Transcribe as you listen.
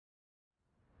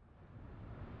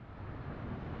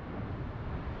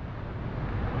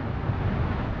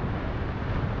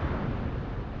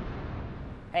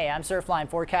Hey, I'm Surfline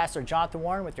forecaster Jonathan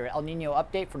Warren with your El Nino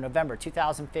update for November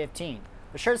 2015.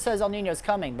 The shirt says El Nino is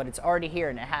coming, but it's already here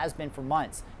and it has been for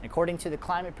months. And according to the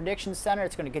Climate Prediction Center,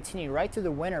 it's going to continue right through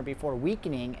the winter before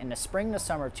weakening in the spring and the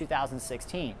summer of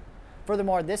 2016.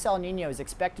 Furthermore, this El Nino is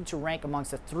expected to rank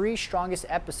amongst the 3 strongest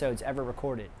episodes ever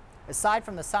recorded. Aside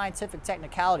from the scientific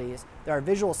technicalities, there are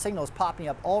visual signals popping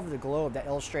up all over the globe that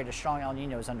illustrate a strong El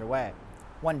Nino is underway.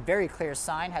 One very clear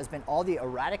sign has been all the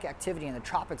erratic activity in the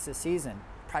tropics this season,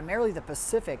 primarily the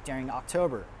Pacific during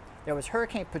October. There was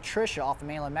Hurricane Patricia off of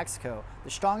mainland Mexico, the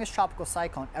strongest tropical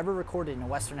cyclone ever recorded in the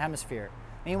Western Hemisphere.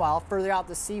 Meanwhile, further out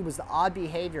to sea was the odd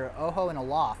behavior of Ojo and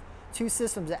Olaf, 2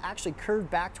 systems that actually curved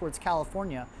back towards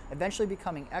California, eventually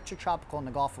becoming extratropical in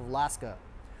the Gulf of Alaska.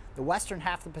 The western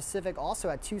half of the Pacific also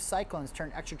had 2 cyclones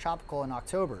turn extratropical in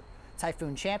October,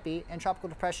 Typhoon Champy and Tropical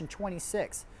Depression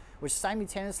 26, which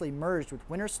simultaneously merged with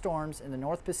winter storms in the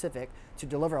North Pacific to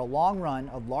deliver a long run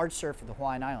of large surf of the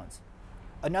Hawaiian Islands.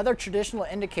 Another traditional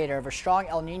indicator of a strong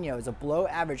El Nino is a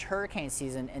below-average hurricane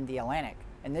season in the Atlantic,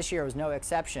 and this year was no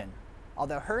exception.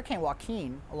 Although Hurricane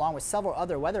Joaquin, along with several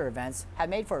other weather events, had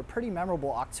made for a pretty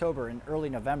memorable October and early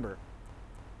November.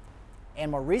 And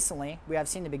more recently, we have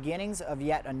seen the beginnings of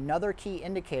yet another key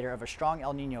indicator of a strong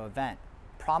El Nino event: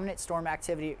 prominent storm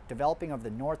activity developing over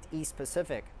the Northeast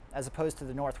Pacific, as opposed to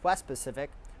the Northwest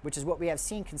Pacific, which is what we have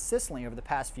seen consistently over the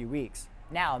past few weeks.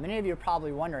 Now, many of you are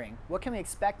probably wondering, what can we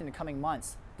expect in the coming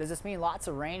months? Does this mean lots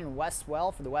of rain and west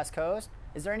swell for the West Coast?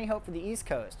 Is there any hope for the East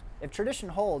Coast? If tradition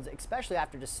holds, especially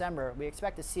after December, we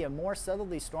expect to see a more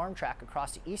southerly storm track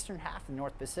across the eastern half of the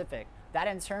North Pacific. That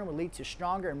in turn would lead to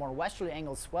stronger and more westerly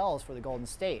angled swells for the Golden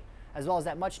State, as well as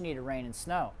that much needed rain and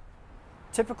snow.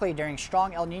 Typically, during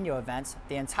strong El Nino events,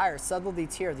 the entire southerly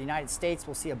tier of the United States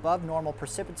will see above normal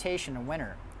precipitation in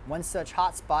winter. One such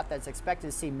hotspot that's expected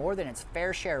to see more than its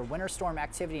fair share of winter storm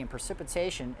activity and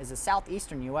precipitation is the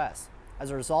southeastern U.S. As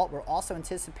a result, we're also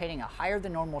anticipating a higher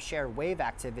than normal share of wave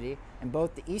activity in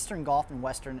both the eastern Gulf and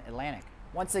western Atlantic.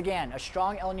 Once again, a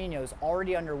strong El Nino is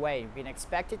already underway and being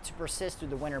expected to persist through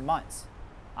the winter months.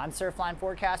 I'm Surfline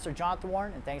forecaster Jonathan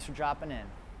Warren, and thanks for dropping in.